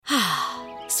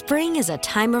Spring is a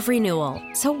time of renewal,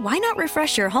 so why not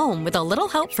refresh your home with a little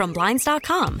help from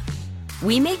Blinds.com?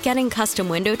 We make getting custom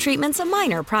window treatments a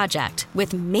minor project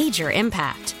with major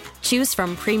impact. Choose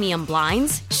from premium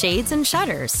blinds, shades, and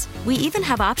shutters. We even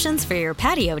have options for your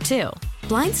patio, too.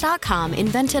 Blinds.com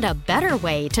invented a better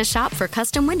way to shop for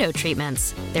custom window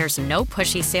treatments. There's no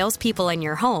pushy salespeople in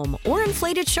your home or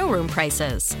inflated showroom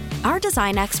prices. Our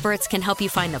design experts can help you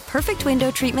find the perfect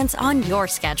window treatments on your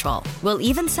schedule. We'll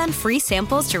even send free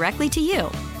samples directly to you.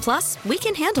 Plus, we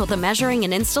can handle the measuring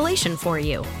and installation for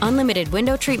you. Unlimited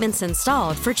window treatments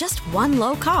installed for just one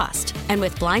low cost. And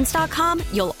with Blinds.com,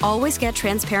 you'll always get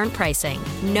transparent pricing.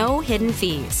 No hidden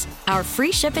fees. Our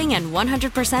free shipping and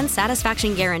 100%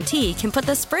 satisfaction guarantee can put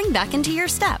the spring back into your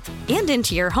step and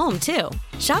into your home, too.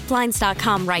 Shop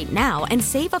Blinds.com right now and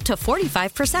save up to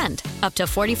 45%. Up to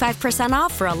 45%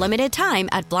 off for a limited time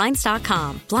at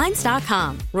Blinds.com.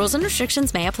 Blinds.com. Rules and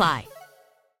restrictions may apply.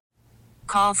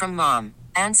 Call from mom.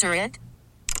 Answer it.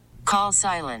 Call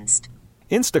silenced.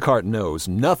 Instacart knows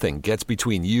nothing gets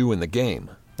between you and the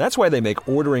game. That's why they make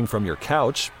ordering from your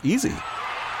couch easy.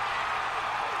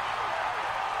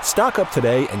 Stock up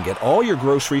today and get all your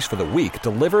groceries for the week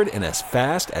delivered in as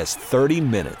fast as 30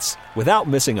 minutes without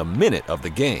missing a minute of the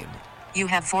game. You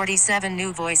have 47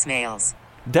 new voicemails.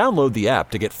 Download the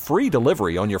app to get free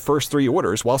delivery on your first 3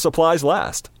 orders while supplies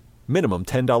last. Minimum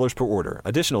 $10 per order.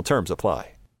 Additional terms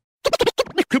apply.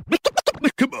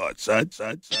 Come on, son.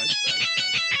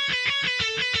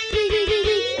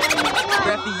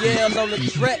 Raphael on the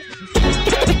track.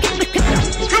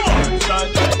 Come on,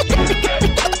 son.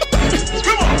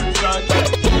 Come on, son.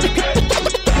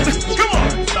 Come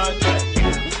on,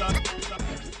 son.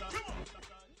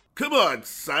 Come on,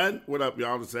 son. What up,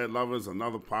 y'all? This is Ed Lovers,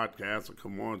 another podcast of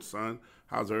Come On, Son.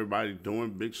 How's everybody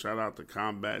doing? Big shout out to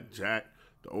Combat Jack,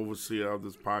 the overseer of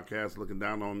this podcast, looking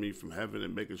down on me from heaven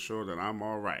and making sure that I'm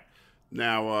all right.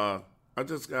 Now, I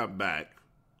just got back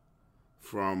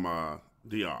from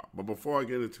DR. But before I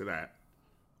get into that,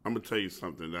 I'm going to tell you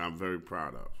something that I'm very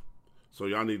proud of. So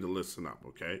y'all need to listen up,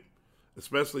 okay?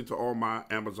 Especially to all my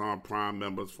Amazon Prime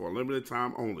members, for a limited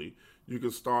time only, you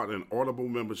can start an Audible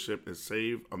membership and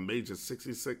save a major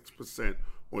 66%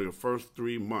 on your first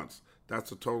 3 months.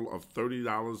 That's a total of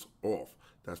 $30 off.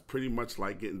 That's pretty much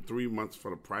like getting 3 months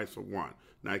for the price of one.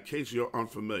 Now, in case you're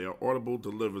unfamiliar, Audible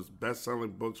delivers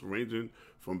best-selling books ranging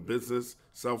from business,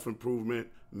 self-improvement,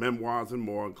 memoirs, and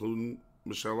more, including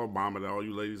Michelle Obama, that all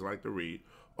you ladies like to read,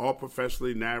 all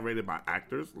professionally narrated by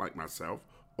actors like myself,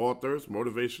 authors,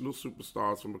 motivational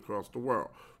superstars from across the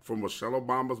world. From Michelle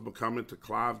Obama's Becoming to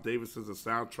Clive Davis's The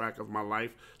Soundtrack of My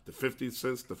Life, The 50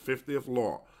 Cents, The 50th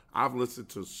Law. I've listened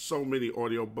to so many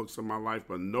audiobooks in my life,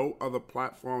 but no other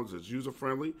platforms is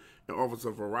user-friendly and offers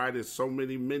a variety of so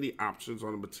many options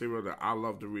on the material that I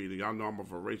love to read. And y'all know I'm a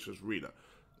voracious reader.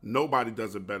 Nobody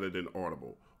does it better than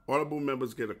Audible. Audible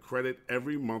members get a credit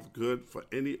every month good for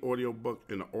any audiobook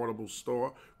in the Audible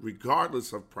store,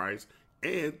 regardless of price,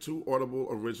 and 2 Audible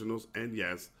originals, and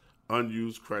yes,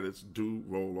 unused credits do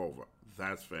roll over.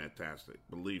 That's fantastic.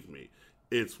 Believe me,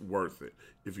 it's worth it.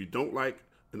 If you don't like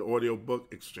an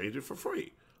audiobook, exchange it for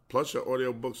free. Plus, your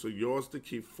audiobooks are yours to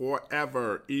keep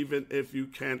forever, even if you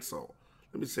cancel.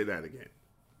 Let me say that again.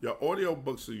 Your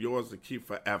audiobooks are yours to keep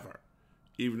forever,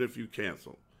 even if you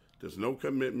cancel. There's no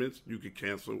commitments. You can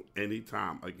cancel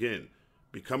anytime. Again,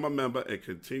 become a member and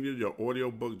continue your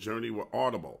audiobook journey with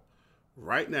Audible.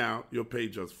 Right now, you'll pay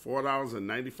just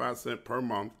 $4.95 per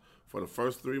month for the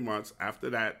first 3 months. After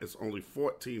that, it's only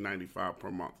 $14.95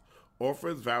 per month. Offer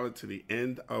is valid to the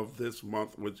end of this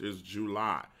month, which is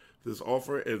July. This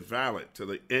offer is valid to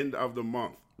the end of the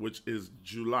month, which is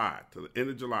July, to the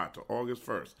end of July, to August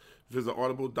 1st. Visit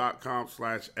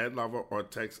audible.com/edlover or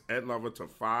text edlover to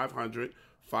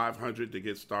 500-500 to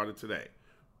get started today.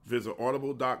 Visit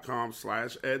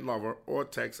audible.com/edlover or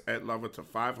text edlover to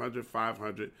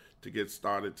 500-500 to get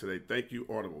started today. Thank you,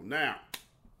 Audible. Now,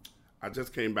 I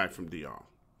just came back from DR.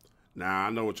 Now, I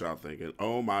know what y'all thinking.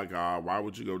 Oh, my God, why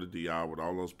would you go to DR with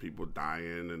all those people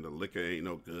dying and the liquor ain't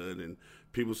no good? And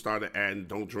people started adding,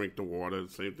 don't drink the water, the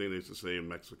same thing they used to say in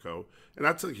Mexico. And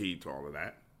I took heed to all of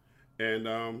that. And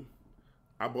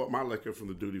I bought my liquor from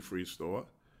the duty-free store.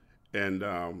 And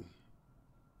I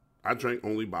drank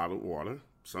only bottled water.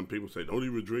 Some people say, don't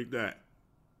even drink that.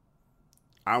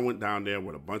 I went down there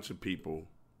with a bunch of people.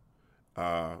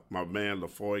 My man,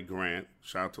 LaFoy Grant,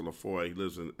 shout out to LaFoy, he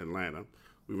lives in Atlanta.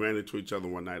 We ran into each other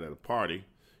one night at a party.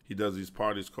 He does these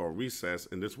parties called Recess,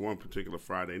 and this one particular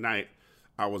Friday night,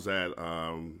 I was at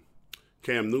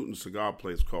Cam Newton's cigar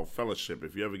place called Fellowship.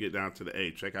 If you ever get down to the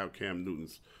A, check out Cam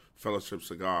Newton's Fellowship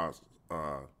Cigars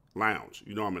Lounge.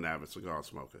 You know I'm an avid cigar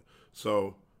smoker.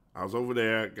 So I was over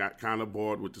there, got kind of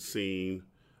bored with the scene,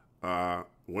 went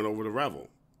over to Revel.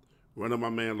 Run up my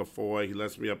man LaFoy, he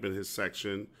lets me up in his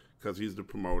section because he's the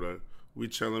promoter. We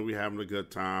chilling, we having a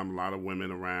good time, a lot of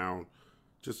women around,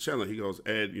 just chilling. He goes,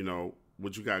 Ed,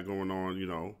 what you got going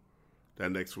on,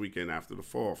 that next weekend after the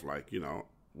 4th? Like,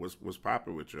 what's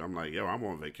popping with you? I'm like, yo, I'm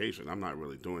on vacation. I'm not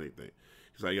really doing anything.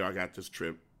 He's like, yo, I got this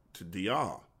trip to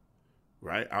DR,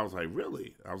 right? I was like,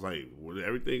 really? I was like, with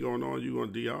everything going on, you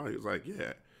on DR? He was like,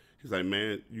 yeah. He's like,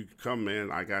 man, you can come,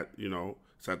 man. I got,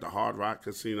 it's at the Hard Rock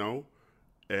Casino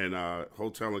and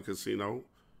Hotel and Casino.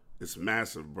 It's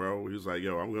massive, bro. He was like,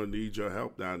 yo, I'm going to need your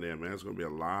help down there, man. It's going to be a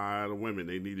lot of women.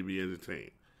 They need to be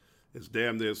entertained. It's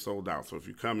damn near sold out. So if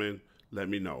you come in, let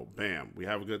me know. Bam. We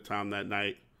have a good time that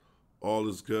night. All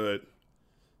is good.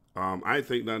 I ain't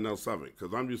think nothing else of it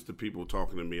because I'm used to people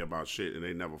talking to me about shit and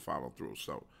they never follow through.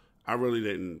 So I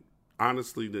really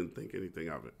honestly didn't think anything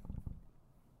of it.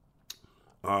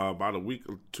 About a week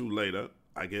or two later,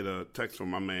 I get a text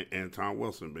from my man Anton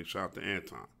Wilson. Big shout out to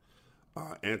Anton.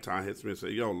 Anton hits me and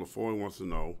says, yo, LaFoy wants to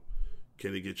know,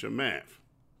 can he get your math?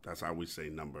 That's how we say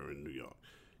number in New York.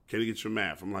 Can he get your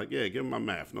math? I'm like, yeah, give him my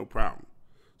math, no problem.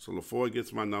 So LaFoy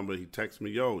gets my number. He texts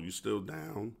me, yo, you still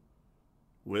down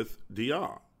with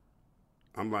DR?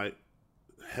 I'm like,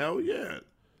 hell yeah.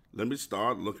 Let me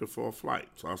start looking for a flight.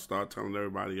 So I start telling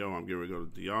everybody, yo, I'm getting ready to go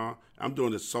to DR. I'm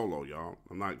doing this solo, y'all.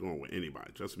 I'm not going with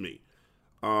anybody, just me.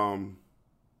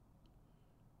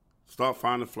 Start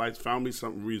finding flights, found me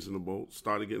something reasonable,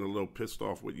 started getting a little pissed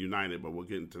off with United, but we'll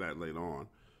get into that later on.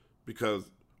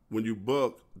 Because when you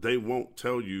book, they won't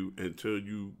tell you until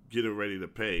you get it ready to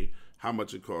pay how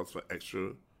much it costs for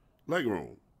extra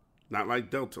legroom. Not like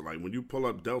Delta. Like when you pull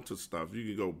up Delta stuff, you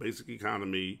can go basic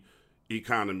economy,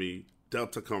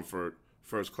 Delta comfort,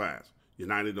 first class.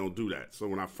 United don't do that. So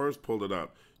when I first pulled it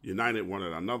up, United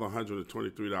wanted another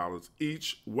 $123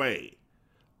 each way.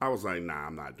 I was like, nah,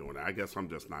 I'm not doing that. I guess I'm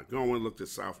just not going. Looked at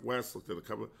Southwest, looked at a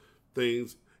couple of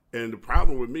things. And the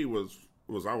problem with me was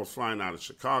I was flying out of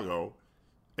Chicago,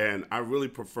 and I really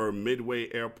prefer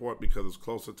Midway Airport because it's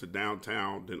closer to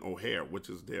downtown than O'Hare, which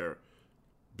is their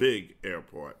big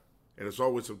airport. And there's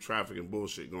always some traffic and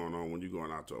bullshit going on when you're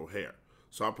going out to O'Hare.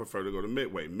 So I prefer to go to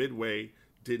Midway. Midway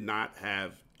did not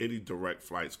have any direct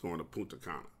flights going to Punta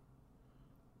Cana.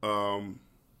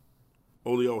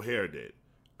 Only O'Hare did.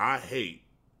 I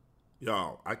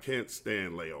can't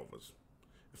stand layovers.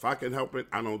 If I can help it,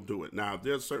 I don't do it. Now,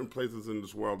 there's certain places in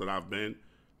this world that I've been,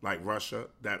 like Russia,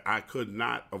 that I could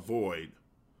not avoid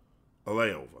a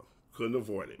layover. Couldn't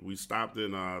avoid it. We stopped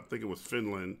in, I think it was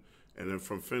Finland, and then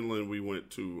from Finland we went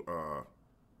to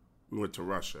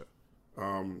Russia.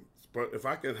 But if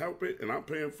I can help it and I'm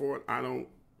paying for it, I don't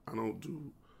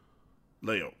do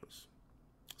layovers.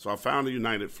 So I found a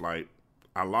United flight.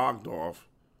 I logged off,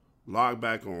 logged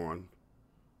back on.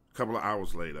 A couple of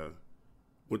hours later,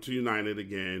 went to United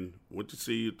again, went to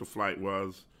see what the flight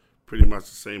was, pretty much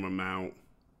the same amount,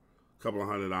 a couple of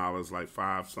 $100, like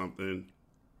 $5 something.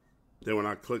 Then when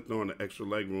I clicked on the extra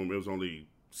legroom, it was only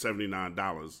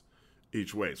 $79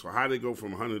 each way. So how did it go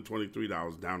from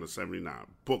 $123 down to $79?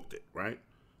 Booked it, right?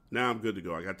 Now I'm good to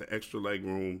go. I got the extra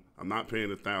legroom. I'm not paying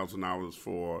 $1,000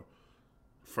 for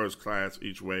first class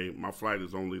each way. My flight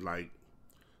is only like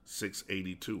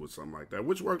 $682 or something like that,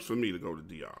 which works for me to go to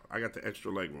DR. I got the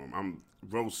extra legroom. I'm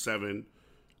row 7,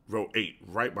 row 8,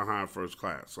 right behind first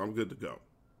class, so I'm good to go.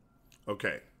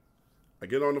 Okay, I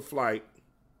get on the flight.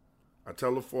 I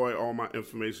tell LaFoy all my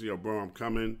information. Yo, bro, I'm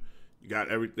coming. You got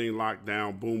everything locked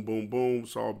down. Boom, boom, boom.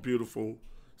 It's all beautiful.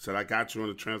 Said, I got you on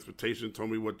the transportation.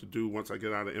 Told me what to do once I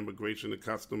get out of immigration and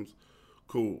customs.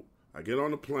 Cool. I get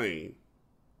on the plane.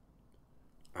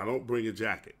 I don't bring a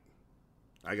jacket.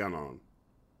 I got on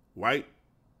white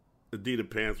Adidas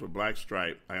pants with black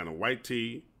stripe. I got a white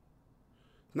tee.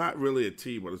 Not really a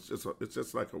tee, but it's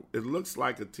just like it looks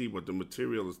like a tee, but the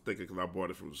material is thicker because I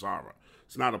bought it from Zara.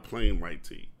 It's not a plain white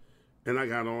tee. And I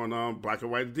got on black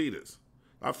and white Adidas.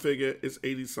 I figure it's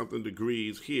 80-something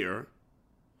degrees here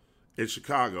in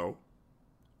Chicago.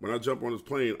 When I jump on this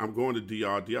plane, I'm going to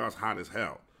DR. DR is hot as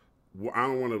hell. I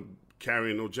don't want to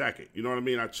carry no jacket. You know what I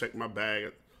mean? I checked my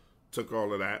bag, took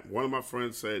all of that. One of my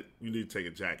friends said, you need to take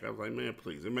a jacket. I was like, man,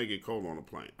 please. It may get cold on the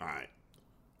plane. All right.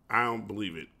 I don't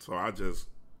believe it. So I just,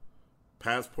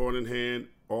 passport in hand,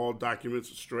 all documents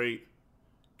straight,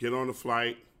 get on the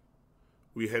flight.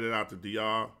 We headed out to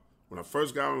DR. When I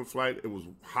first got on the flight, it was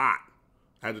hot.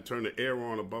 I had to turn the air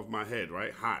on above my head,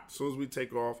 right? Hot. As soon as we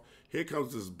take off, here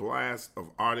comes this blast of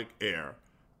Arctic air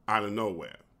out of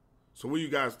nowhere. So what do you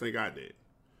guys think I did?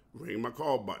 Ring my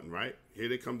call button, right? Here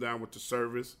they come down with the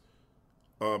service.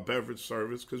 beverage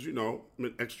service because, you know, I'm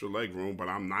in extra leg room, but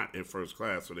I'm not in first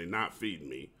class, so they're not feeding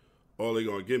me. All they're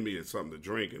going to give me is something to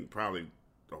drink and probably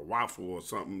a waffle or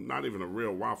something, not even a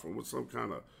real waffle, with some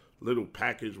kind of little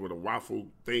package with a waffle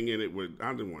thing in it.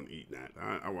 I didn't want to eat that.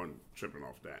 I wasn't tripping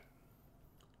off that.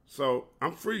 So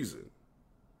I'm freezing.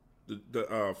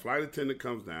 The flight attendant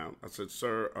comes down. I said,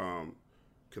 sir,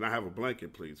 can I have a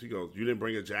blanket, please? He goes, you didn't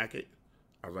bring a jacket?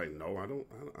 I was like, no, I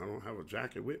don't have a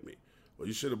jacket with me. Well,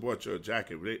 you should have brought your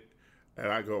jacket.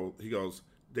 And he goes,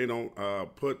 they don't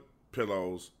put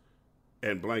pillows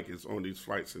and blankets on these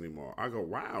flights anymore. I go,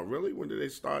 wow, really? When did they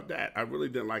start that? I really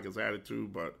didn't like his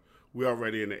attitude, but we're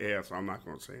already in the air, so I'm not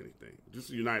going to say anything. This is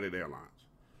United Airlines.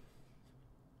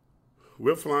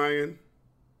 We're flying.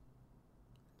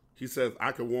 He says,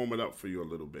 I could warm it up for you a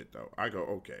little bit, though. I go,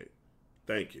 okay,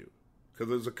 thank you. Because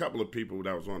there's a couple of people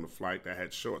that was on the flight that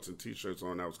had shorts and T-shirts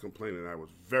on that was complaining that it was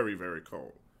very, very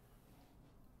cold.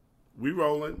 We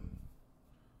rolling.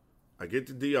 I get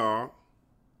to DR.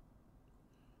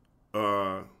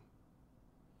 I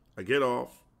get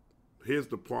off. Here's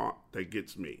the part that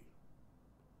gets me.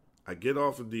 I get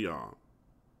off of DR.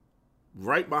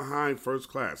 Right behind first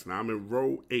class. Now I'm in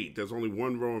row 8. There's only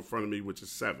one row in front of me, which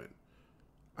is 7.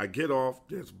 I get off.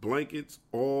 There's blankets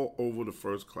all over the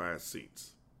first class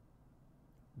seats.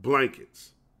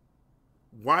 Blankets.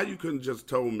 Why you couldn't just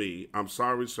told me, I'm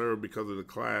sorry, sir, because of the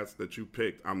class that you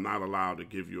picked, I'm not allowed to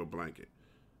give you a blanket.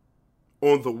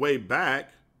 On the way back,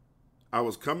 I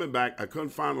was coming back. I couldn't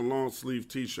find a long sleeve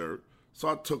T-shirt, so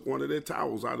I took one of their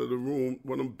towels out of the room,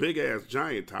 one of them big-ass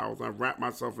giant towels. I wrapped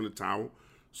myself in the towel.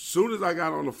 Soon as I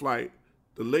got on the flight,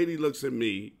 the lady looks at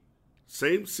me.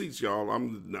 Same seats, y'all.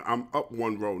 I'm up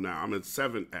one row now. I'm in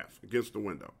 7F against the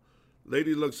window.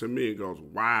 Lady looks at me and goes,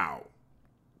 wow.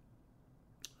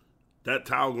 That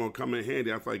towel gonna come in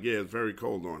handy. I was like, yeah, it's very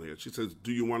cold on here. She says,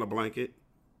 do you want a blanket?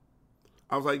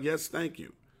 I was like, yes, thank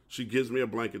you. She gives me a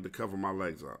blanket to cover my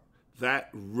legs up. That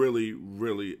really,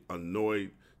 really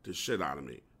annoyed the shit out of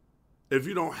me. If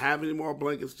you don't have any more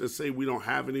blankets, just say we don't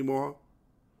have any more.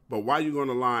 But why you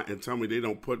gonna lie and tell me they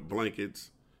don't put blankets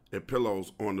and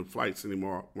pillows on the flights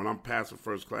anymore when I'm passing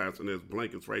first class and there's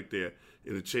blankets right there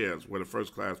in the chairs where the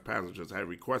first class passengers had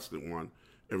requested one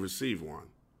and received one?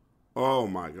 Oh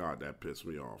my God, that pissed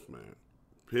me off, man.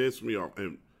 Pissed me off.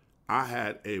 And I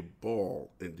had a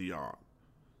ball in DR.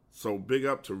 So big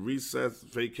up to Recess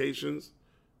Vacations.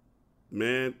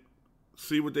 Man,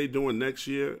 see what they doing next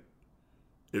year.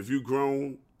 If you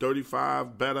grown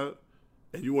 35 better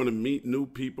and you want to meet new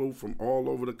people from all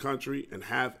over the country and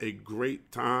have a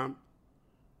great time,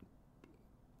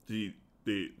 the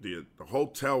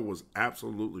hotel was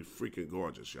absolutely freaking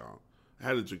gorgeous, y'all. I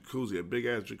had a jacuzzi, a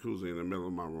big-ass jacuzzi in the middle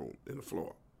of my room, in the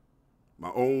floor. My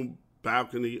own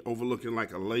balcony overlooking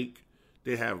like a lake.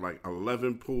 They have like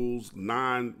 11 pools,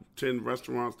 9, 10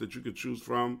 restaurants that you could choose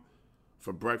from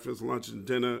for breakfast, lunch, and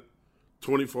dinner,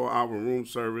 24-hour room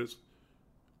service.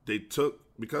 They took,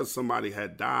 because somebody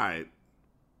had died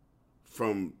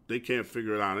they can't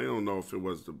figure it out. They don't know if it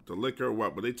was the liquor or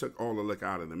what, but they took all the liquor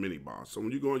out of the minibar. So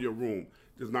when you go in your room,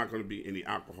 there's not going to be any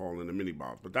alcohol in the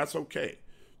minibars, but that's okay.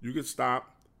 You can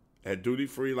stop at duty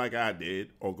free like I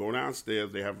did, or go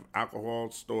downstairs. They have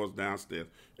alcohol stores downstairs,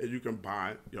 and you can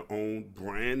buy your own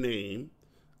brand name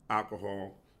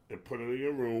alcohol and put it in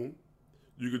your room.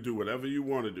 You can do whatever you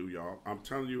want to do, y'all. I'm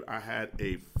telling you, I had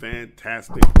a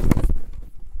fantastic.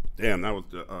 Damn, that was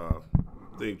the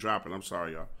thing dropping. I'm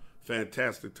sorry, y'all.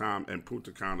 Fantastic time in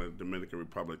Punta Cana, Dominican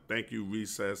Republic. Thank you,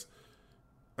 Recess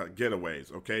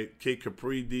Getaways. Okay, Kid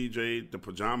Capri DJ, the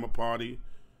pajama party.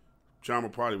 Pajama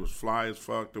party was fly as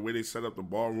fuck. The way they set up the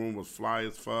ballroom was fly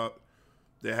as fuck.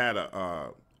 They had a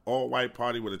all-white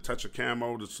party with a touch of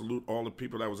camo to salute all the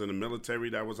people that was in the military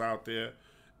that was out there.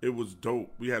 It was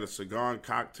dope. We had a cigar and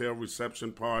cocktail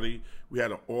reception party. We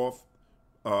had an off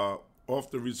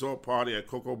the resort party at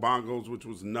Coco Bongos, which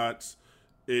was nuts.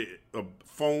 A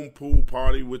foam pool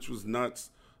party, which was nuts.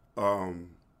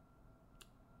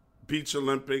 Beach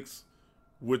Olympics,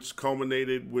 which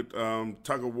culminated with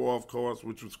tug of war, of course,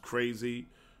 which was crazy.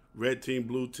 Red team,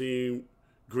 blue team,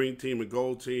 green team, and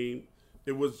gold team.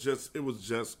 It was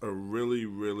just a really,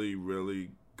 really,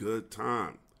 really good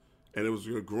time. And it was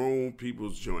a grown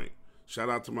people's joint. Shout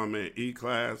out to my man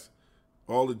E-Class,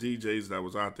 all the DJs that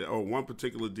was out there. Oh, one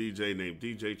particular DJ named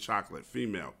DJ Chocolate,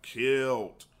 female,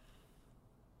 killed.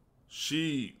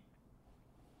 She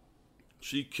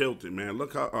killed it, man.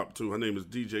 Look her up, too. Her name is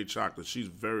DJ Chocolate. She's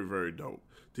very, very dope.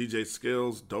 DJ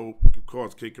Skills, dope. Of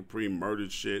course, Kid Capri,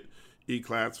 murdered shit.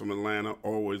 E-Class from Atlanta,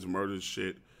 always murdered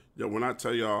shit. Yo, when I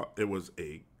tell y'all, it was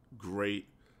a great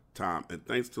time. And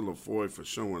thanks to LaFoy for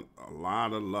showing a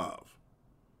lot of love.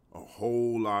 a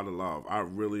whole lot of love. I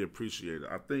really appreciate it.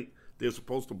 I think they're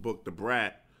supposed to book the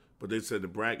Brat, but they said the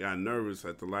Brat got nervous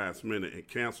at the last minute and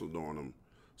canceled on them.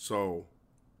 So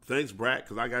thanks, Brat,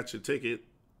 because I got your ticket.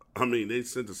 I mean, they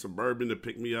sent a Suburban to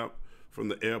pick me up from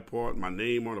the airport. My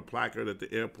name on a placard at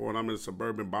the airport. I'm in a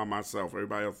Suburban by myself.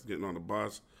 Everybody else is getting on the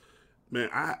bus. Man,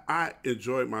 I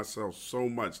enjoyed myself so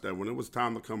much that when it was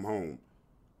time to come home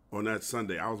on that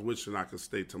Sunday, I was wishing I could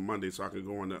stay till Monday so I could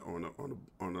go on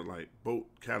a like boat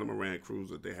catamaran cruise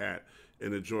that they had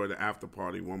and enjoy the after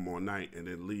party one more night and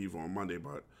then leave on Monday.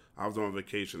 But I was on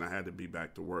vacation. I had to be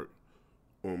back to work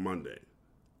on Monday.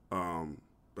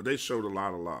 But they showed a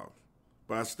lot of love.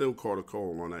 But I still caught a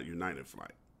cold on that United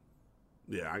flight.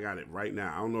 Yeah, I got it right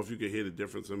now. I don't know if you can hear the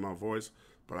difference in my voice,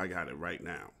 but I got it right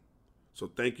now. So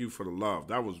thank you for the love.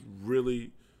 That was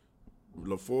really,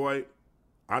 LaFoy,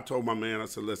 I told my man, I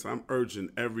said, listen, I'm urging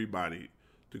everybody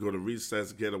to go to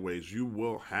Recess Getaways. You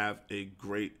will have a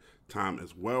great time.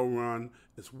 It's well run.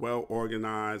 It's well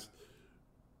organized.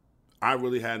 I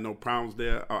really had no problems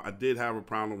there. I did have a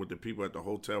problem with the people at the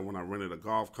hotel when I rented a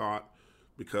golf cart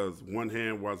because one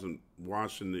hand wasn't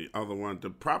washing the other one. The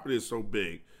property is so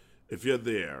big. If you're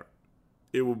there,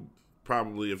 it will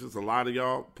probably, if it's a lot of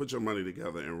y'all, put your money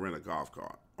together and rent a golf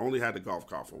cart. Only had the golf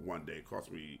cart for one day. It cost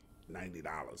me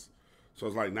 $90. So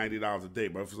it's like $90 a day.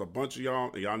 But if it's a bunch of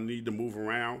y'all and y'all need to move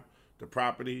around the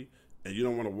property and you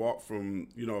don't want to walk from,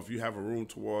 if you have a room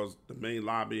towards the main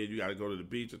lobby and you got to go to the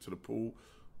beach or to the pool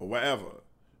or wherever,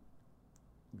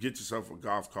 get yourself a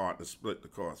golf cart and split the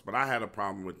cost. But I had a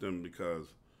problem with them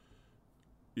because,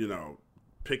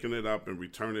 picking it up and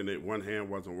returning it, one hand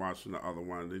wasn't washing the other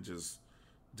one. They just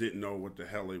didn't know what the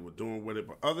hell they were doing with it.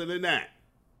 But other than that,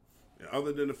 and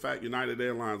other than the fact United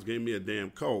Airlines gave me a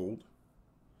damn cold,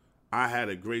 I had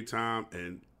a great time.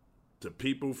 And the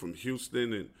people from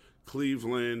Houston and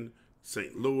Cleveland,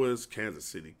 St. Louis, Kansas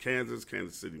City,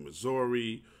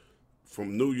 Missouri,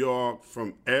 from New York,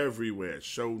 from everywhere,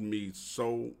 showed me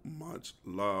so much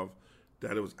love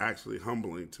that it was actually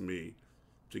humbling to me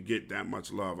to get that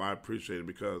much love. I appreciate it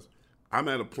because I'm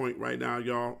at a point right now,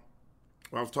 y'all.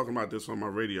 Well, I was talking about this on my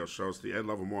radio show. It's the Ed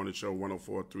Lover Morning Show,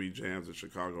 104.3 Jams in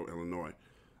Chicago, Illinois.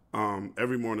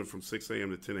 Every morning from 6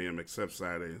 a.m. to 10 a.m. except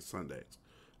Saturday and Sundays.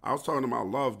 I was talking about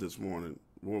love this morning.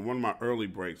 Well, one of my early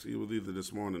breaks, it was either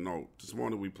this morning, no. This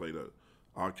morning we played a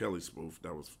R. Kelly spoof.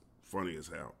 That was funny as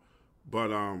hell.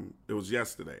 But it was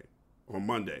yesterday, on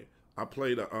Monday. I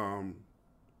played I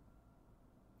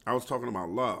was talking about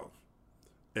love.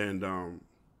 And I'm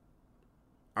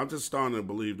just starting to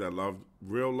believe that love,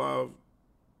 real love,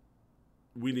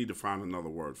 we need to find another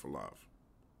word for love.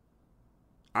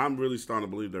 I'm really starting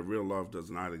to believe that real love does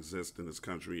not exist in this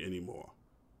country anymore.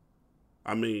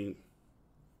 I mean,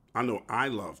 I know I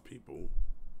love people,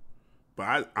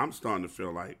 but I'm starting to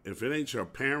feel like if it ain't your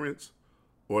parents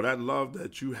or that love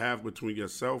that you have between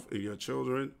yourself and your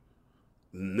children,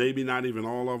 maybe not even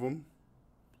all of them,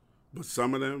 but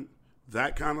some of them,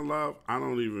 that kind of love, I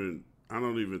don't even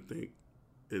think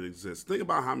it exists. Think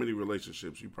about how many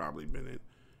relationships you've probably been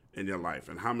in your life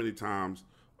and how many times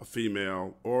a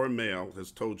female or a male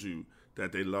has told you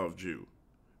that they loved you.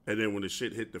 And then when the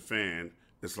shit hit the fan,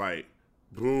 it's like,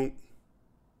 boom.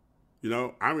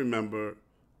 I remember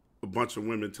a bunch of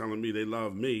women telling me they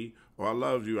love me or I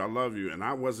love you. And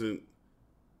I wasn't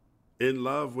in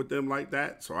love with them like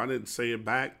that, so I didn't say it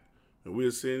back. And we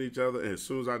were seeing each other, and as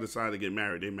soon as I decided to get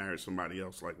married, they married somebody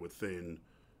else like within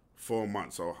 4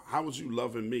 months. So how was you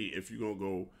loving me if you're going to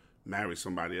go marry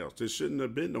somebody else? There shouldn't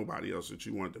have been nobody else that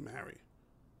you wanted to marry.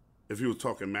 If you were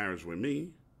talking marriage with me,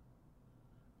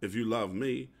 if you love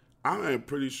me, I am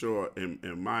pretty sure in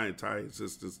my entire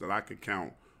existence that I could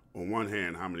count on one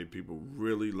hand how many people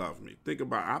really love me. Think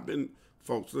about it.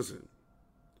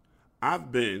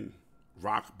 I've been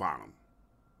rock bottom.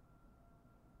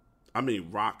 I mean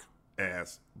rock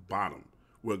ass bottom,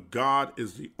 where God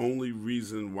is the only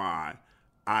reason why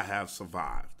I have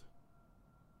survived.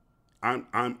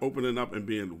 I'm opening up and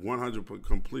being 100%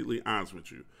 completely honest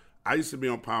with you. I used to be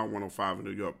on Power 105 in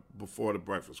New York before the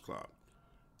Breakfast Club.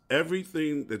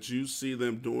 Everything that you see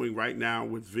them doing right now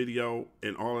with video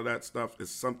and all of that stuff is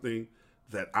something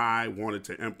that I wanted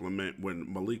to implement when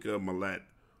Malika Millette,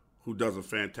 who does a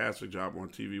fantastic job on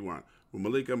TV One, when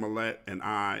Malika Millette and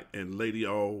I and Lady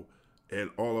O and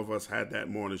all of us had that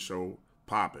morning show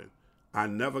popping. I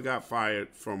never got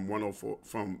fired from 104,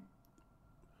 from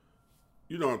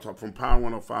Power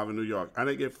 105 in New York. I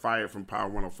didn't get fired from Power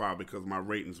 105 because my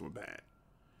ratings were bad.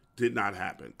 Did not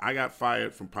happen. I got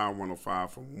fired from Power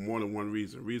 105 for more than one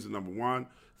reason. Reason number one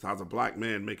is I was a black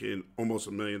man making almost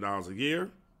 $1 million a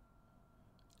year,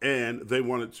 and they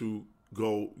wanted to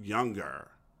go younger.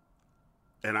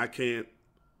 And I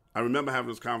remember having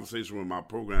this conversation with my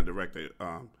program director,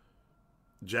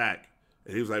 Jack,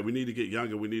 and he was like, we need to get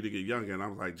younger. And I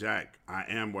was like, Jack, I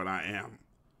am what I am.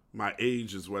 My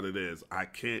age is what it is. I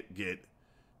can't get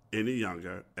any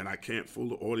younger, and I can't fool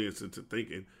the audience into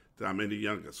thinking that I'm any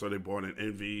younger. So they brought in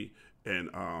Envy and,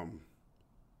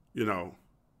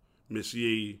 Miss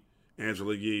Yee,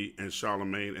 Angela Yee, and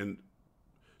Charlemagne. And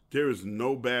there is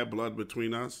no bad blood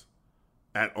between us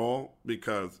at all,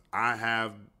 because I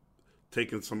have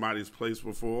taken somebody's place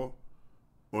before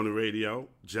on the radio.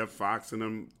 Jeff Fox and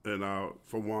them, and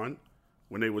for one,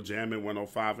 when they were jamming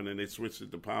 105 and then they switched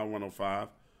it to Power 105.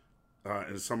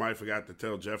 And somebody forgot to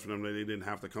tell Jeff and them that they didn't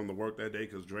have to come to work that day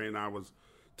because Dre and I was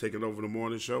taking over the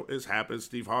morning show. It's happened.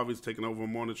 Steve Harvey's taking over a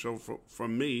morning show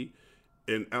from me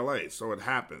in L.A., so it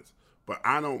happens. But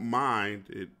I don't mind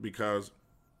it because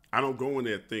I don't go in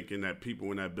there thinking that people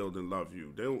in that building love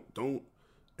you. They don't.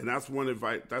 And that's one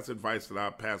advice. That's advice that I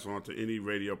pass on to any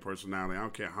radio personality. I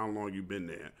don't care how long you've been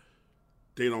there.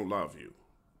 They don't love you.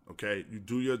 Okay? You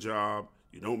do your job.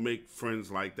 You don't make friends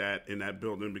like that in that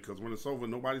building, because when it's over,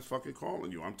 nobody's fucking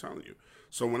calling you. I'm telling you.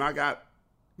 So when I got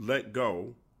let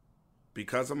go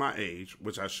because of my age,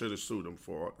 which I should have sued them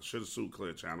for, I should have sued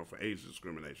Clear Channel for age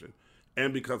discrimination,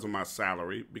 and because of my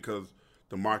salary, because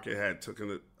the market had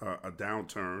taken a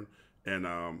downturn, and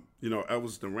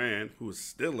Elvis Duran, who is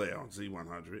still there on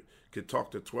Z100, could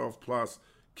talk to 12 plus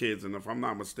kids, and if I'm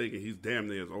not mistaken, he's damn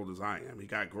near as old as I am. He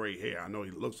got gray hair. I know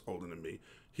he looks older than me.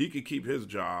 He could keep his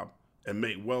job and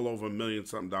make well over $1 million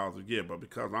something a year, but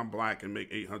because I'm black and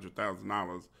make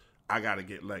 $800,000, I got to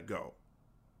get let go.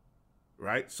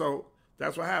 Right? So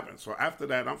that's what happened. So after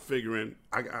that, I'm figuring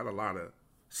I got a lot of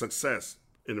success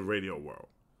in the radio world.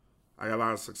 I got a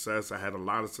lot of success. I had a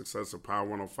lot of success at Power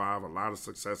 105, a lot of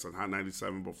success at Hot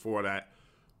 97 before that,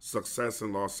 success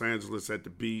in Los Angeles at The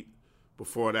Beat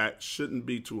before that. Shouldn't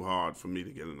be too hard for me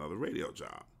to get another radio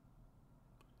job.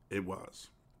 It was.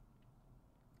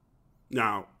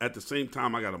 Now, at the same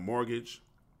time, I got a mortgage.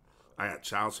 I got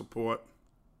child support.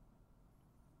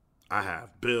 I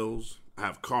have bills. I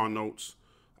have car notes.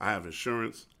 I have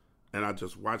insurance. And I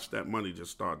just watched that money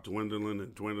just start dwindling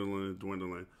and dwindling and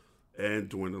dwindling and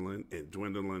dwindling and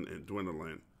dwindling and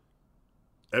dwindling.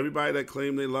 Everybody that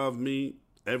claimed they loved me,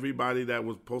 everybody that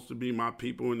was supposed to be my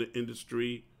people in the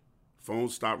industry, phone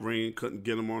stopped ringing, couldn't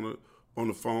get them on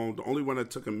the phone. The only one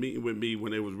that took a meeting with me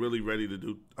when they was really ready to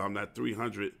do that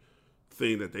 300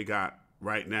 thing that they got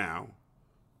right now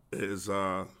is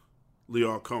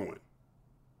Leor Cohen.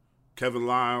 Kevin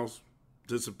Lyles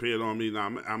disappeared on me. Now,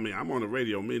 I'm on the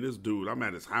radio. Me and this dude, I'm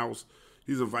at his house.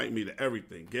 He's inviting me to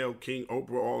everything. Gayle King,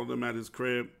 Oprah, all of them at his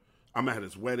crib. I'm at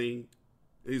his wedding.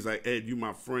 He's like, Ed, you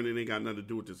my friend. It ain't got nothing to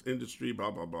do with this industry,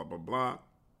 blah, blah, blah, blah, blah.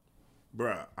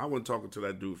 Bruh, I wasn't talking to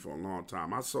that dude for a long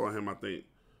time. I saw him, I think,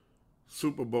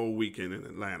 Super Bowl weekend in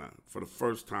Atlanta for the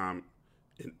first time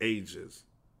in ages.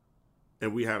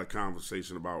 And we had a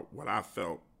conversation about what I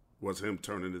felt was him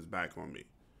turning his back on me.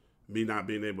 Me not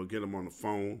being able to get him on the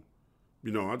phone.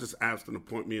 I just asked him to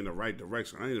point me in the right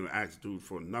direction. I didn't even ask dude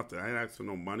for nothing. I didn't ask for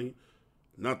no money.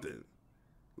 Nothing.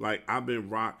 Like, I've been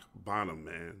rock bottom,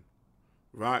 man.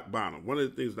 Rock bottom. One of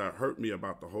the things that hurt me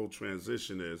about the whole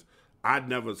transition is I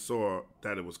never saw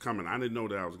that it was coming. I didn't know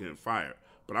that I was getting fired.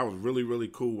 But I was really, really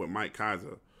cool with Mike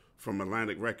Kaiser from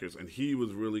Atlantic Records, and he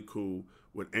was really cool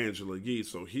with Angela Yee.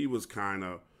 So he was kind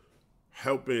of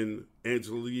helping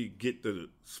Angela Yee get the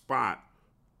spot,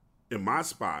 in my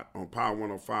spot on Power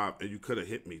 105, and you could have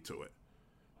hit me to it.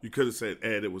 You could have said,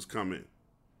 Ed, it was coming.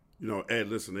 Ed,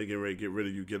 listen, they getting ready to get rid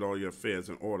of you, get all your affairs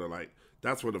in order. Like,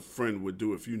 that's what a friend would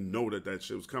do if you know that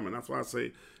shit was coming. That's why I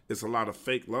say it's a lot of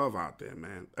fake love out there,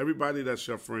 man. Everybody that's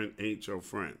your friend ain't your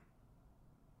friend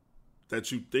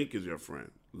that you think is your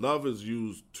friend. Love is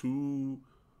used too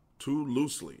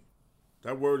loosely.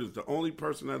 That word is the only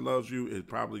person that loves you is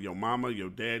probably your mama, your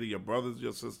daddy, your brothers,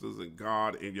 your sisters, and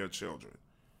God and your children.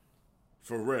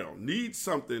 For real. Need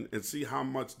something and see how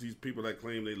much these people that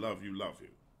claim they love you love you.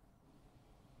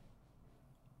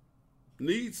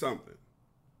 Need something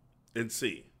and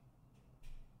see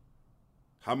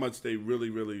how much they really,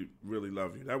 really, really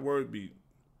love you. That word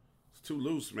it's too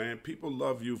loose, man. People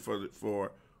love you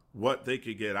for what they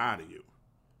could get out of you.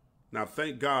 Now,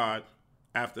 thank God,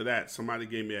 after that, somebody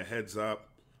gave me a heads up,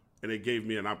 and they gave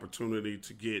me an opportunity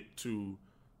to get to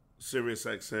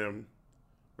SiriusXM.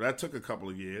 But that took a couple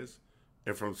of years.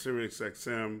 And from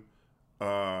SiriusXM,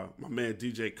 my man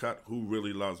DJ Cut, who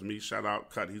really loves me, shout out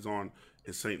Cut, he's on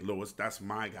in St. Louis. That's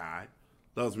my guy.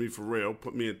 Loves me for real.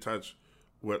 Put me in touch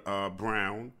with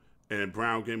Brown. And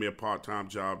Brown gave me a part-time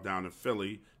job down in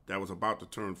Philly that was about to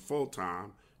turn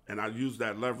full-time. And I used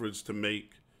that leverage to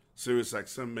make Sirius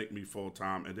XM make me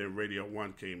full-time, and then Radio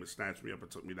 1 came and snatched me up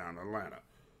and took me down to Atlanta.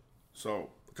 So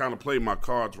I kind of played my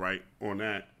cards right on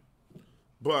that.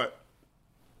 But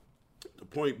the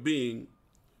point being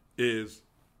is,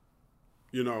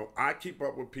 you know, I keep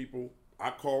up with people. I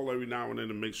call every now and then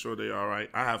to make sure they're all right.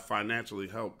 I have financially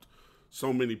helped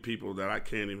so many people that I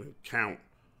can't even count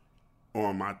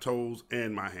on my toes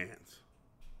and my hands.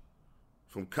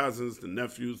 From cousins to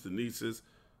nephews to nieces.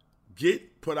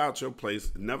 Get put out your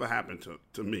place. It never happened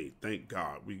to me. Thank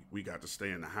God. We got to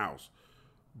stay in the house.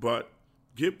 But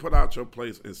get put out your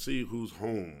place and see whose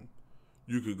home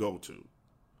you could go to.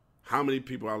 How many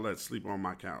people I let sleep on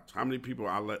my couch? How many people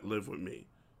I let live with me?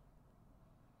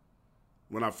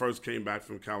 When I first came back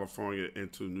from California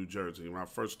into New Jersey, when I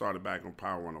first started back on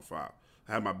Power 105,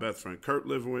 I had my best friend Kurt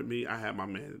living with me. I had my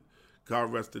man,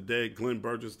 God rest the dead, Glenn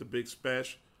Burgess, the Big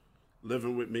Spesh,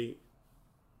 living with me.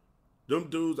 Them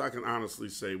dudes, I can honestly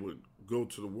say, would go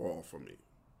to the wall for me.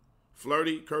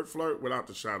 Flirty, Kurt Flirt, without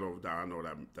the shadow of a doubt, I know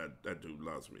that dude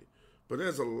loves me. But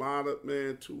there's a lot of,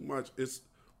 man, too much. It's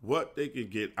what they can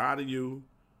get out of you,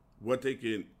 what they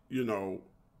can, you know,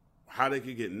 how they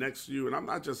can get next to you. And I'm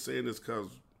not just saying this because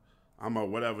I'm a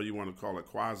whatever you want to call it,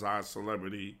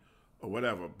 quasi-celebrity or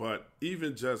whatever. But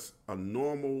even just a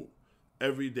normal,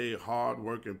 everyday,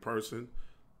 hard-working person,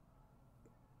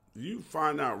 you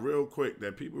find out real quick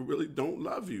that people really don't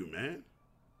love you, man.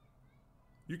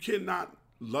 You cannot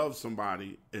love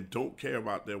somebody and don't care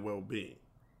about their well-being.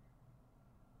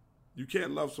 You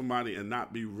can't love somebody and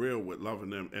not be real with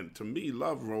loving them. And to me,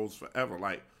 love rolls forever.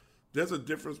 Like, there's a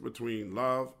difference between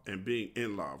love and being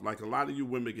in love. Like, a lot of you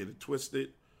women get it twisted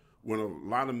when a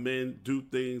lot of men do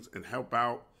things and help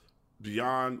out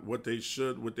beyond what they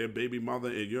should with their baby mother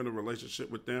and you're in a relationship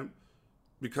with them.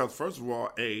 Because first of all,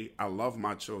 A, I love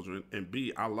my children, and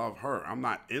B, I love her. I'm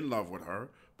not in love with her,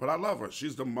 but I love her.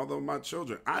 She's the mother of my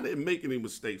children. I didn't make any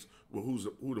mistakes with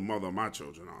who the mother of my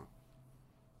children are.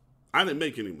 I didn't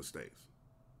make any mistakes.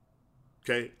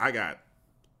 Okay, I got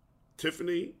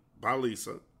Tiffany by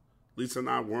Lisa. Lisa and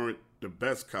I weren't the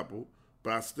best couple,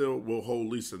 but I still will hold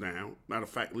Lisa down. Matter of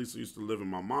fact, Lisa used to live in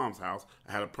my mom's house.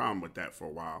 I had a problem with that for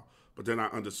a while, but then I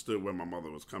understood where my mother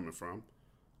was coming from.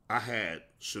 I had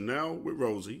Chanel with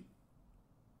Rosie.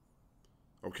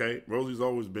 Okay, Rosie's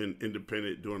always been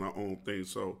independent, doing her own thing,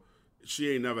 so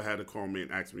she ain't never had to call me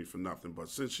and ask me for nothing. But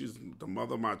since she's the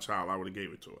mother of my child, I would have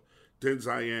gave it to her. Then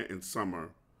Zion and Summer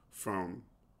from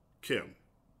Kim,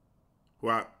 who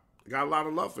I got a lot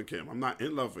of love for Kim. I'm not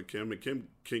in love with Kim, and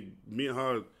Kim, me and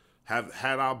her have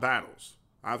had our battles.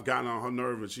 I've gotten on her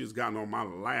nerve, and she's gotten on my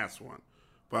last one,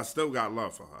 but I still got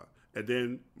love for her. And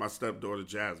then my stepdaughter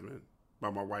Jasmine, by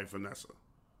my wife Vanessa.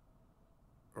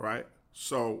 All right,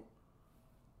 so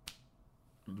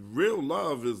real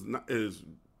love is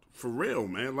for real,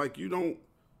 man. Like, you don't.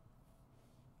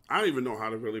 I don't even know how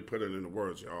to really put it into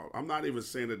words, y'all. I'm not even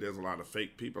saying that there's a lot of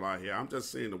fake people out here. I'm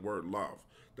just saying the word love.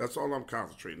 That's all I'm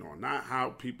concentrating on, not how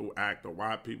people act or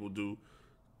why people do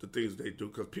the things they do,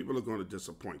 because people are going to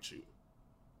disappoint you.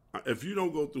 If you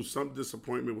don't go through some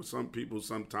disappointment with some people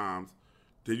sometimes,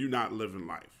 then you're not living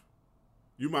life.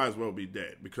 You might as well be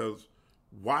dead, because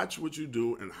watch what you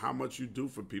do and how much you do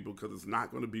for people, because it's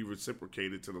not going to be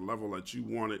reciprocated to the level that you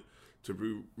want it to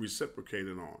be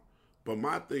reciprocated on. But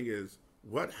my thing is,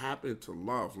 what happened to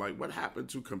love? Like, what happened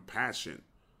to compassion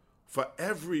for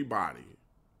everybody?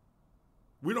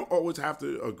 We don't always have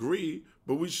to agree,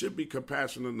 but we should be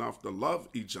compassionate enough to love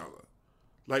each other.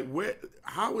 Like,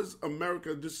 how is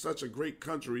America just such a great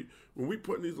country when we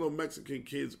putting these little Mexican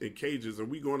kids in cages and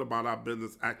we going about our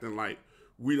business acting like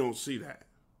we don't see that?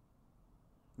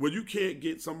 When you can't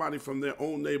get somebody from their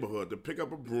own neighborhood to pick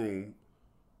up a broom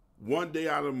one day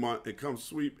out of the month and come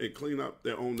sweep and clean up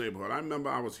their own neighborhood. I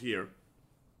remember I was here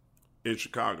in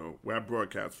Chicago, where I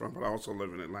broadcast from, but I also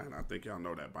live in Atlanta. I think y'all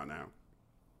know that by now.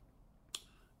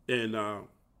 And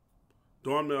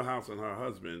Dawn Millhouse and her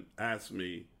husband asked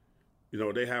me, you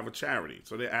know, they have a charity.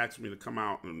 So they asked me to come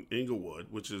out in Inglewood,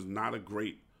 which is not a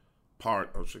great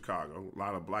part of Chicago. A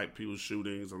lot of black people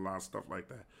shootings, a lot of stuff like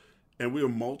that. And we were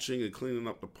mulching and cleaning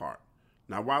up the park.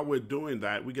 Now, while we're doing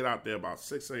that, we get out there about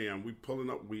 6 a.m. We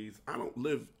pulling up weeds. I don't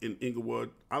live in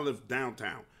Inglewood. I live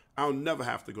downtown. I'll never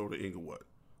have to go to Inglewood.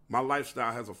 My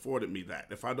lifestyle has afforded me that.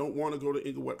 If I don't want to go to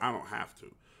Inglewood, I don't have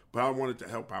to. But I wanted to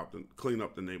help out and clean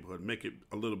up the neighborhood, make it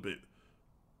a little bit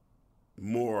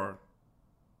more,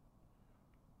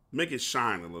 make it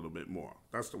shine a little bit more.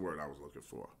 That's the word I was looking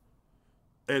for.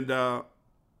 And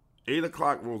 8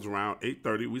 o'clock rolls around,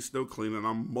 8:30, we still cleaning.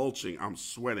 I'm mulching. I'm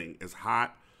sweating. It's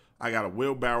hot. I got a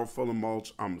wheelbarrow full of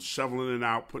mulch. I'm shoveling it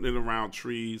out, putting it around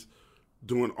trees,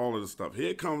 doing all of this stuff.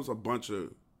 Here comes a bunch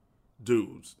of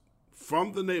dudes,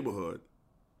 from the neighborhood,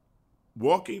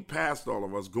 walking past all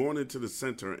of us, going into the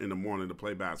center in the morning to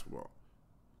play basketball.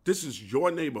 This is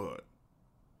your neighborhood.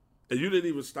 And you didn't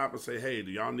even stop and say, hey,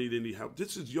 do y'all need any help?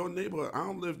 This is your neighborhood. I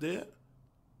don't live there.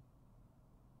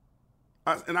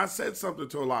 And I said something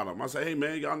to a lot of them. I said, hey,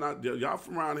 man, y'all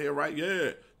from around here, right?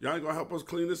 Yeah. Y'all ain't going to help us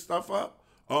clean this stuff up?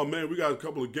 Oh, man, we got a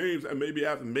couple of games. And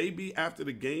maybe after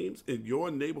the games in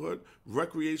your neighborhood,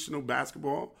 recreational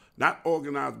basketball, not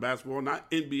organized basketball, not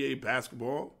NBA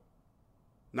basketball,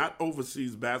 not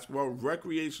overseas basketball,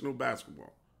 recreational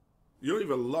basketball. You don't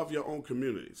even love your own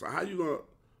community. So how you going to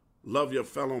love your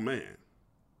fellow man?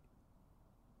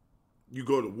 You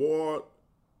go to war,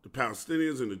 the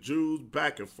Palestinians and the Jews,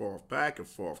 back and forth,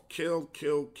 kill,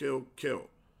 kill, kill, kill,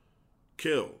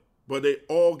 kill. But they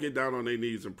all get down on their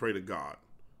knees and pray to God.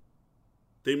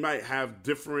 They might have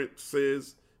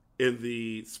differences in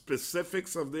the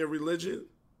specifics of their religion,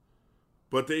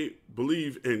 but they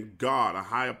believe in God, a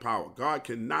higher power. God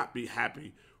cannot be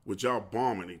happy with y'all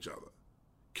bombing each other,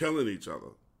 killing each other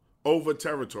over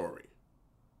territory.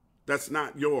 That's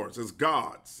not yours, it's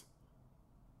God's.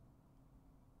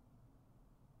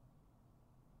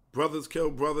 Brothers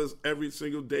kill brothers every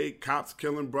single day. Cops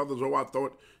killing brothers. Oh, I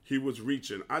thought he was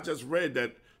reaching. I just read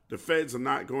that the feds are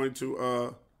not going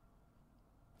to,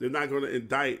 they're not going to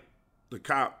indict the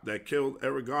cop that killed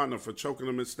Eric Gardner for choking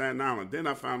him in Staten Island. Then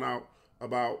I found out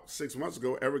about 6 months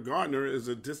ago, Eric Gardner is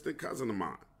a distant cousin of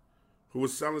mine who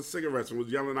was selling cigarettes and was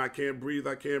yelling, I can't breathe,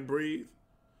 I can't breathe.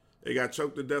 He got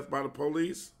choked to death by the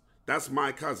police. That's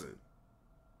my cousin.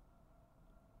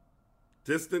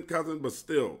 Distant cousin, but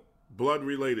still blood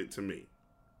related to me.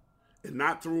 And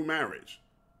not through marriage.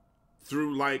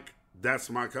 Through like, that's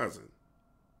my cousin.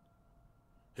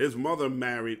 His mother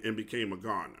married and became a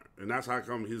Gardner. And that's how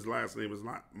come his last name is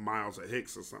not Miles or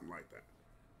Hicks or something like that.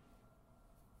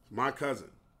 My cousin.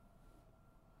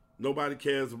 Nobody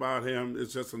cares about him.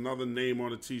 It's just another name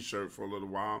on a t-shirt for a little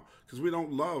while. Because we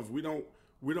don't love, we don't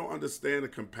understand the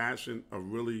compassion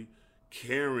of really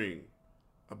caring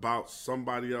about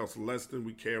somebody else less than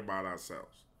we care about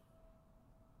ourselves.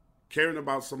 Caring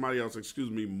about somebody else,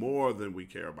 more than we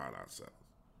care about ourselves.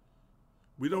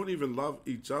 We don't even love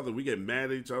each other. We get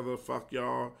mad at each other. Fuck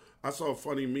y'all. I saw a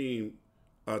funny meme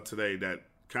today that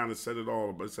kind of said it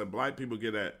all. But it said black people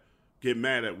get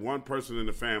mad at one person in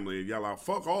the family and yell out,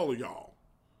 fuck all of y'all.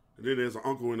 And then there's an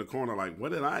uncle in the corner like,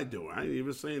 what did I do? I didn't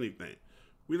even say anything.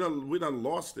 We done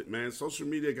lost it, man. Social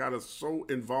media got us so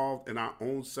involved in our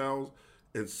own selves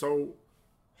and so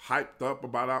hyped up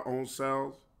about our own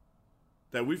selves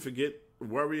that we forget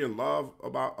worry and love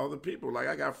about other people. Like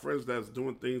I got friends that's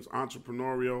doing things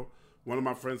entrepreneurial. One of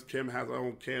my friends, Kim, has her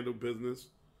own candle business.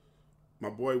 My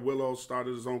boy Willow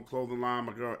started his own clothing line.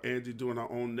 My girl Angie doing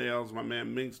her own nails. My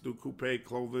man Minx do coupe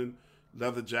clothing,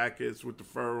 leather jackets with the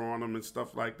fur on them and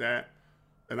stuff like that.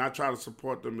 And I try to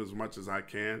support them as much as I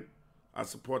can. I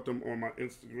support them on my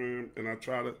Instagram, and I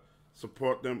try to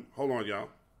support them. Hold on, y'all.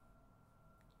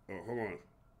 Oh, hold on.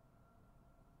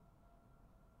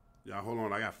 Y'all, hold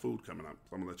on. I got food coming up,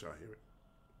 so I'm going to let y'all hear it.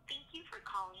 Thank you for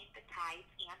calling the Tides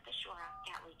and the Shore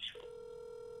Outreach.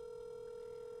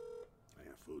 I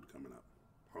got food coming up.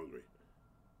 Hungry.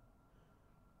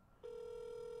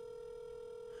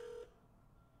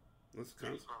 Let's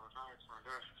come.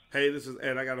 Hey, this is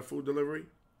Ed. I got a food delivery.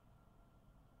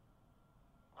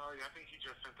 Oh, yeah, I think he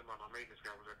just sent them out. My maintenance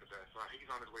guy was at the desk. So he's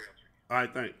on his way up to you. All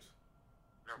right, thanks.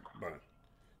 No problem. Bye.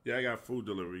 Yeah, I got food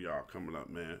delivery, y'all, coming up,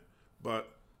 man. But,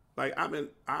 like,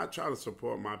 I try to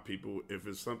support my people if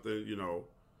it's something,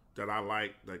 that I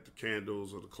like the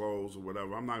candles or the clothes or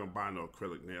whatever. I'm not going to buy no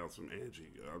acrylic nails from Angie.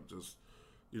 I'm just,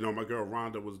 my girl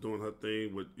Rhonda was doing her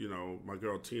thing with, my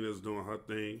girl Tina's doing her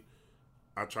thing.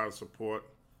 I try to support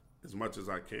as much as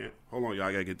I can. Hold on, y'all.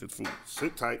 I got to get this food.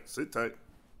 Sit tight.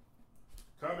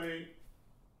 Coming.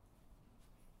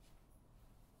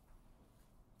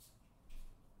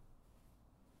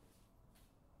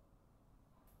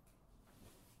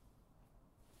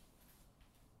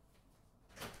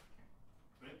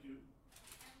 Thank you.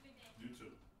 You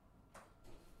too.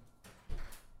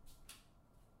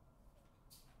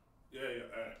 Yeah.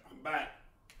 I'm back.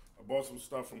 I bought some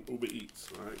stuff from Uber Eats.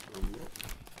 All right.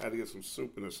 I had to get some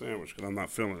soup and a sandwich because I'm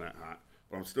not feeling that hot.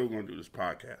 But I'm still going to do this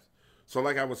podcast. So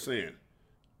like I was saying,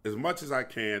 as much as I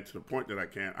can, to the point that I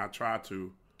can, I try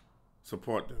to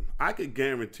support them. I could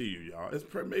guarantee you, y'all, it's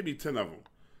maybe 10 of them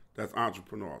that's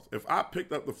entrepreneurs. If I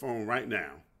picked up the phone right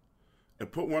now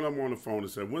and put one of them on the phone and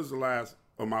said, when's the last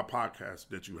of my podcast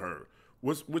that you heard?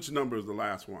 Which number is the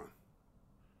last one?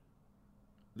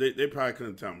 They probably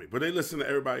couldn't tell me, but they listen to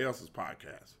everybody else's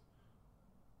podcast.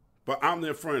 But I'm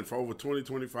their friend for over 20,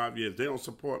 25 years. They don't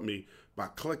support me by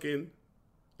clicking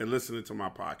and listening to my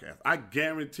podcast. I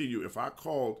guarantee you, if I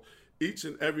called each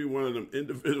and every one of them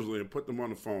individually and put them on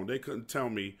the phone, they couldn't tell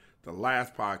me the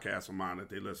last podcast of mine that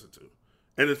they listened to.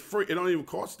 And it's free. It don't even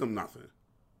cost them nothing.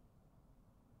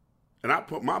 And I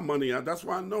put my money out. That's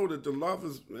why I know that the love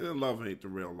ain't the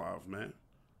real love, man.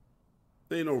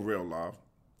 There ain't no real love.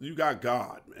 You got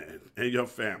God, man, and your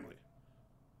family.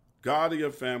 God and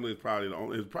your family is probably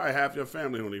it's probably half your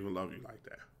family don't even love you like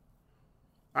that.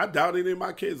 I doubt any of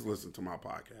my kids listen to my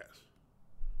podcast.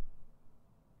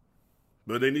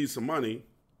 But they need some money,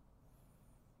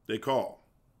 they call.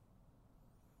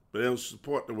 But they don't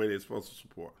support the way they're supposed to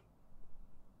support.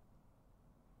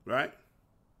 Right?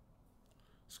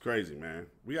 It's crazy, man.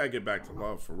 We got to get back to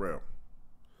love for real.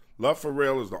 Love for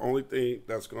real is the only thing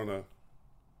that's going to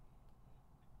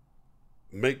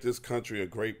make this country a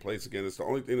great place again. It's the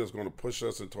only thing that's going to push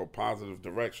us into a positive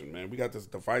direction, man. We got this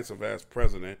divisive-ass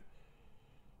president.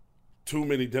 Too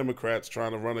many Democrats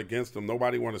trying to run against him.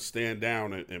 Nobody want to stand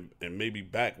down and maybe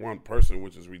back one person,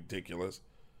 which is ridiculous.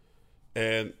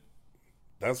 And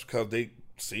that's because they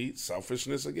see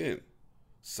selfishness again.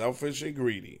 Selfish and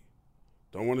greedy.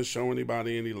 Don't want to show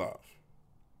anybody any love.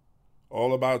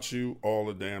 All about you all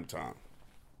the damn time.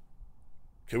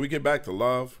 Can we get back to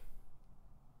love?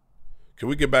 Can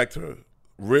we get back to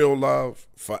real love,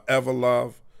 forever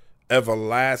love,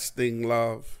 everlasting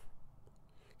love?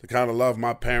 The kind of love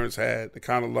my parents had, the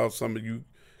kind of love some of you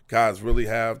guys really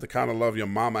have, the kind of love your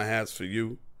mama has for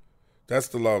you. That's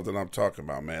the love that I'm talking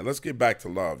about, man. Let's get back to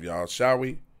love, y'all, shall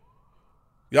we?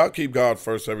 Y'all keep God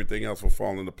first. Everything else will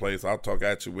fall into place. I'll talk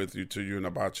at you, with you, to you, and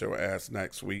about your ass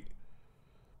next week.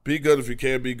 Be good if you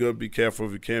can be good. Be careful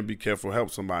if you can be careful. Help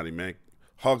somebody, man.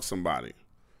 Hug somebody.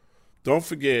 Don't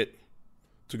forget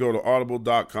to go to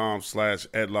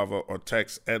audible.com/EdLover or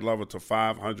text EdLover to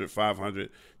 500-500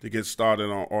 to get started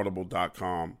on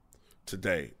audible.com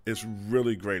today. It's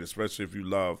really great, especially if you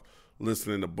love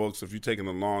listening to books. If you're taking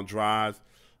a long drive,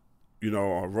 a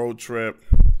road trip,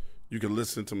 you can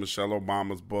listen to Michelle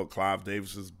Obama's book, Clive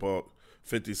Davis's book,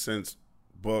 50 Cent's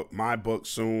book, my book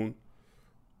soon.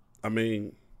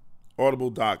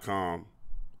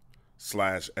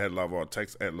 Audible.com/EdLover or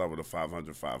text EdLover to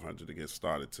 500-500 to get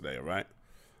started today, all right?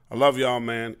 I love y'all,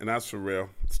 man, and that's for real.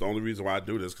 It's the only reason why I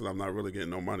do this, because I'm not really getting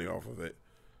no money off of it.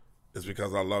 It's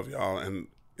because I love y'all, and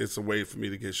it's a way for me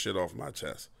to get shit off my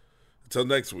chest. Until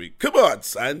next week, come on,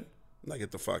 son. Now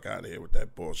get the fuck out of here with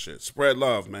that bullshit. Spread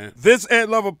love, man. This Ed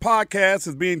Lover podcast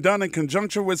is being done in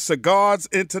conjunction with Cigars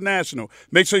International.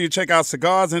 Make sure you check out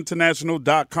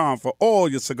cigarsinternational.com for all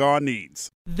your cigar needs.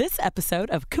 This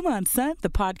episode of Come On Son, the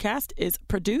podcast, is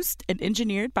produced and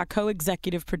engineered by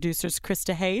co-executive producers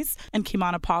Krista Hayes and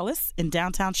Kimana Paulus in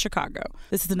downtown Chicago.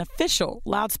 This is an official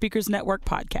Loudspeakers Network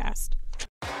podcast.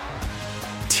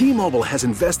 T-Mobile has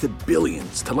invested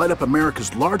billions to light up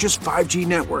America's largest 5G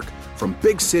network, from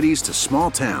big cities to small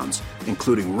towns,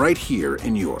 including right here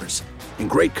in yours. And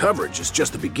great coverage is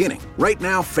just the beginning. Right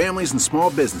now, families and small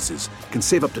businesses can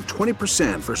save up to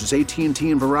 20% versus AT&T and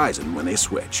Verizon when they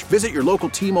switch. Visit your local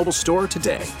T-Mobile store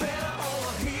today.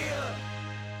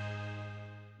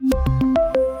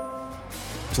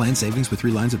 Plan savings with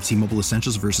 3 lines of T-Mobile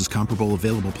Essentials versus comparable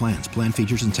available plans. Plan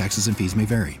features and taxes and fees may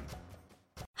vary.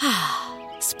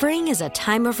 Spring is a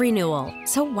time of renewal,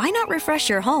 so why not refresh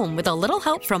your home with a little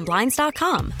help from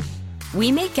Blinds.com?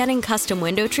 We make getting custom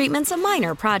window treatments a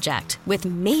minor project with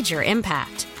major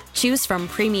impact. Choose from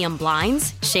premium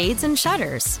blinds, shades, and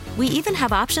shutters. We even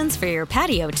have options for your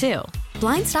patio, too.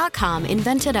 Blinds.com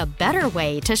invented a better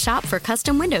way to shop for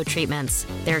custom window treatments.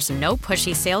 There's no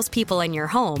pushy salespeople in your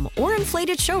home or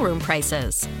inflated showroom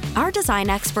prices. Our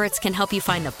design experts can help you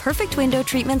find the perfect window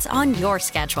treatments on your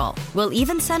schedule. We'll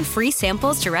even send free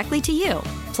samples directly to you.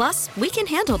 Plus, we can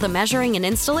handle the measuring and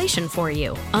installation for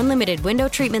you. Unlimited window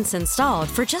treatments installed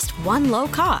for just one low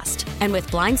cost. And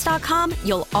with Blinds.com,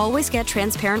 you'll always get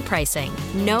transparent pricing.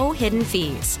 No hidden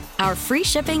fees. Our free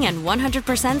shipping and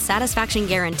 100% satisfaction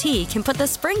guarantee can put the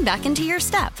spring back into your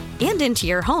step and into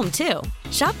your home, too.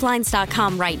 Shop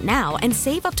Blinds.com right now and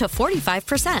save up to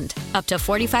 45%. Up to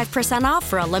 45% off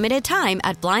for a limited time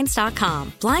at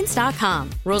Blinds.com. Blinds.com.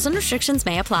 Rules and restrictions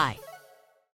may apply.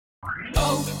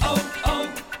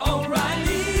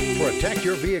 O'Reilly. Protect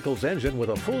your vehicle's engine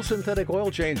with a full synthetic oil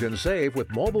change and save with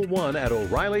Mobile One at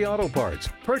O'Reilly Auto Parts.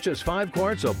 Purchase 5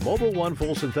 quarts of Mobile One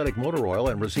full synthetic motor oil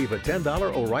and receive a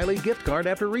 $10 O'Reilly gift card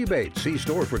after rebate. See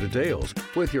store for details.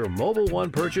 With your Mobile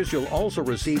One purchase, you'll also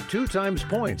receive 2 times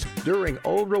points during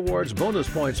O Rewards Bonus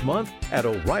Points Month at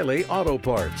O'Reilly Auto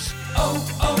Parts.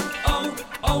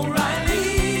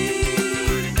 O'Reilly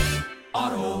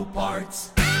Auto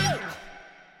Parts.